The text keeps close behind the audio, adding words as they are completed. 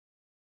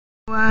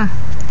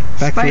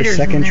Back for a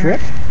second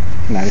trip?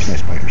 No, there's no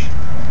spiders.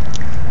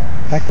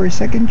 Back for a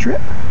second trip?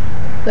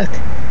 Look.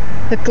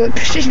 Look, look.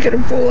 She's going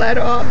to pull that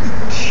off.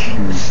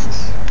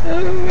 Jesus.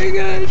 Oh my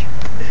gosh.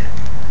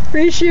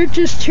 Reese, you're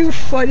just too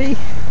funny.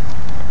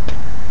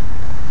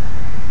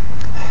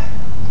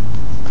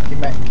 Can you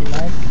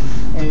imagine?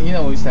 And you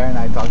know, Sarah and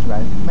I talked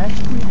about it.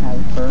 Imagine we had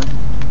her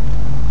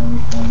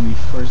when we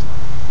first,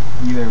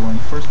 either when we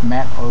first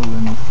met or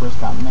when we first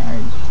got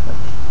married. She's like,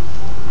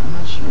 I'm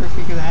not sure if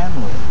we could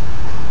handle it.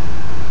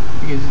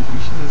 Because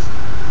she was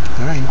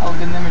all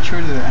the immature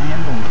to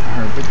handle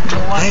her. But you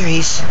know what? Hi,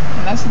 Reese.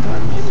 And that's the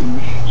part, maybe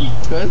we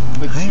could,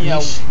 but you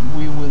know,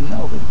 we wouldn't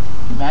know. But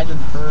imagine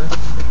her,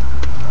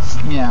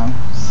 you know,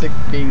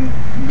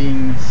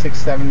 being 6,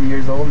 7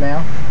 years old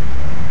now.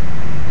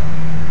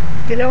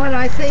 You know what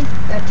I think?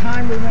 That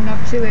time we went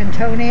up to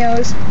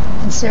Antonio's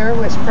and Sarah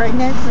was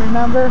pregnant,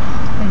 remember?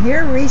 And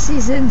here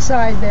Reese's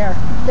inside there.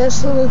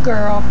 This little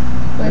girl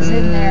was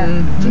in there.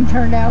 She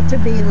turned out to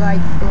be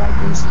like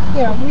Reese.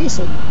 You know, Reese.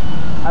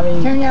 I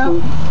mean, turned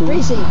out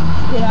Reese,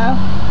 you know?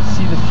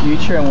 See the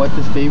future and what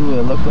this baby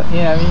would look like,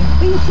 you know what I mean?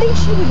 But you think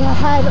she would have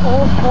had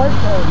all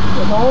heartburn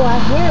with all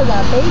that hair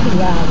that baby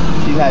had?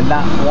 She's had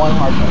not one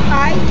heartburn.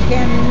 I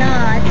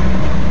cannot.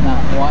 Not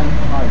one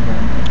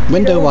heartburn.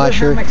 Window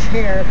washer. How much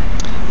hair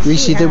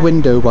Reese the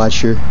window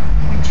washer.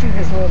 When she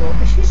was little.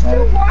 Is she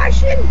still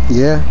washing?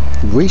 Yeah.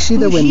 Reese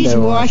the window She's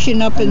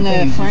washing up in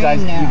the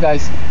frame now. You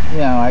guys, you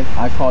know,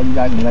 I called you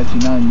guys and let you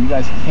know, and you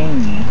guys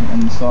came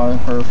and saw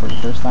her for the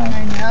first time.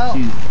 I know.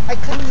 I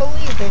couldn't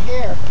believe the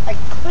hair. I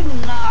could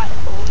not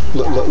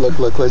believe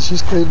Look.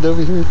 She's cleaning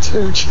over here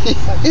too. Cleaning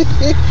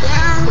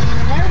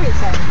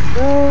everything.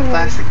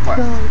 Plastic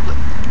part.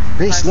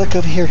 Reese, look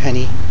over here,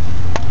 honey.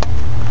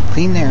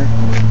 Clean there.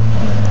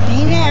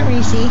 Clean that,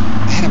 Reese.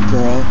 Atta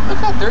girl. Look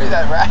how dirty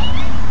that rag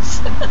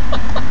is.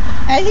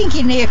 I think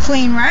you need a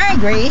clean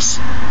rag, Reese.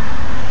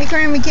 Hey,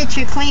 Grandma, get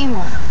you a clean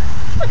one.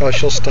 Oh,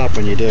 she'll stop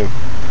when you do.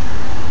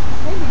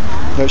 Maybe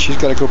not. No, she's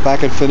got to go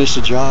back and finish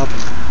the job.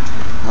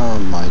 Oh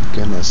my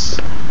goodness.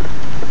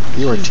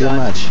 You are too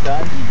much.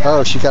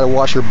 Oh, she got to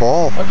wash her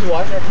ball. Oh, she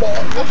washed her ball.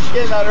 Oh,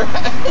 shit, not her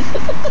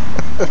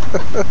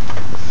rag.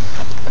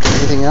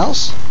 Anything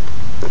else?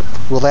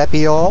 Will that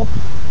be all?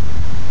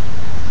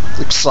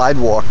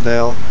 Sidewalk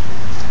now.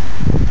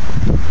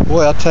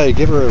 Boy, I'll tell you,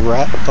 give her a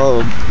rat.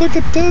 Oh, look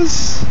at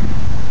this.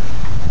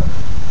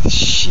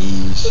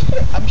 Jeez.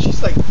 I mean,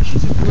 she's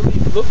really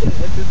looking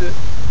into the.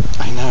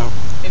 I know.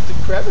 Into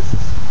crevices.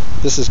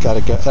 This has got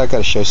to go. I got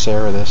to show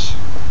Sarah this.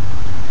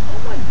 Oh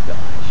my gosh.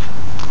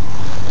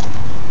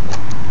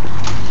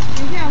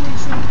 Here,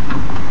 Reese.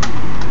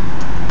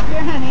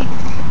 Here, honey.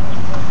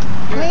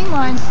 Clean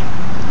one.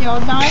 You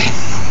all done?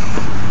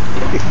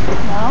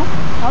 No?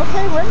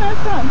 Okay, we're not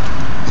done.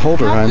 Hold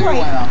her, hon.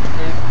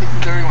 Take the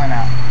dirty one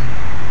out.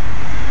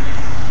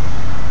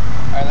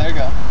 Alright, there you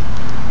go.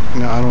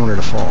 No, I don't want her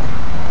to fall.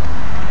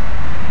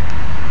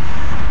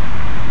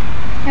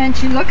 And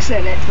she looks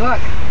at it. Look.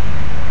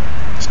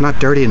 It's not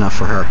dirty enough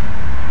for her.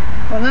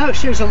 Well, no,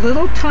 there's a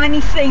little tiny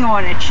thing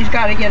on it. She's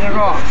got to get it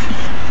off.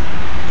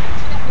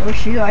 Oh,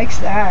 she likes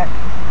that.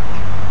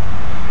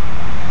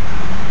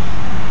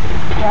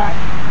 Right.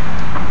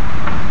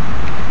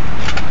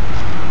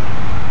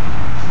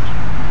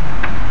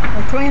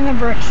 We're cleaning the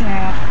bricks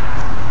now.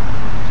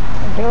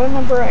 We're doing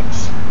the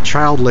bricks.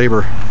 Child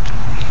labor.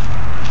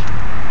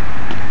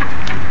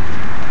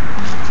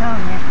 I'm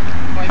telling you.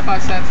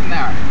 25 cents an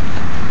hour.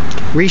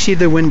 Reese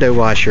the window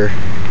washer.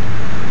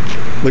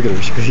 Look at her.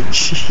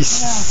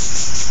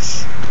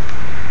 Jeez.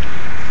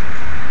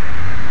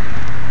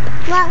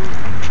 Yeah.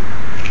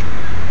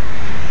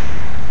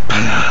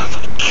 Oh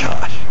my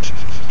God.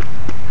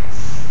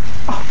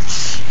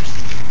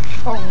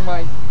 Oh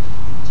my.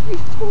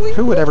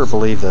 Who would ever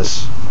believe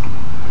this?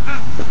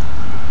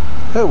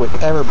 Who would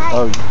ever?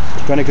 Oh,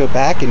 you're going to go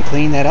back and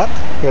clean that up?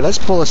 Here, let's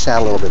pull this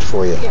out a little bit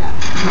for you. Yeah.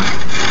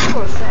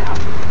 Pull this out.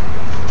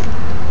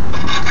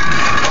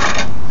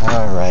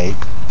 All right.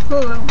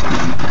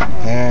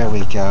 There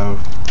we go.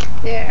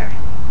 There.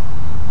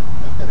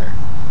 Look at her.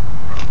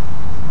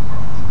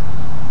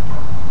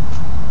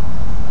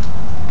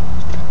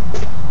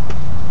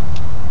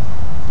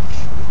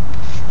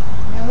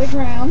 Now the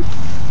ground.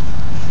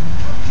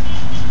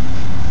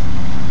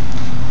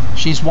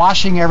 She's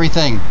washing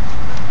everything.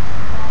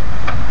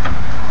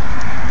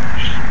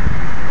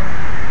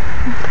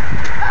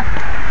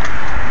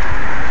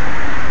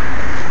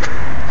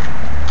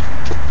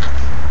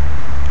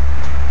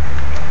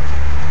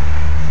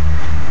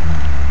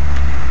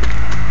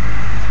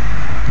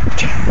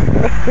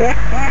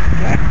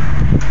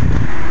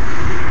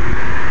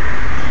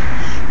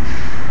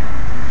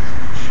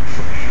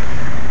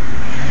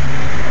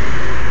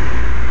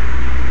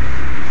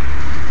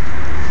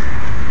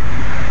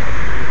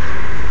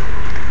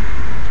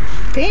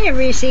 Clean it,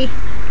 Reese.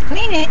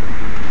 Clean it. Oh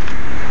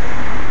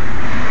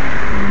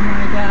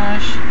my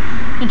gosh.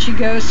 And she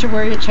goes to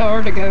where you tell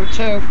her to go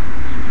too.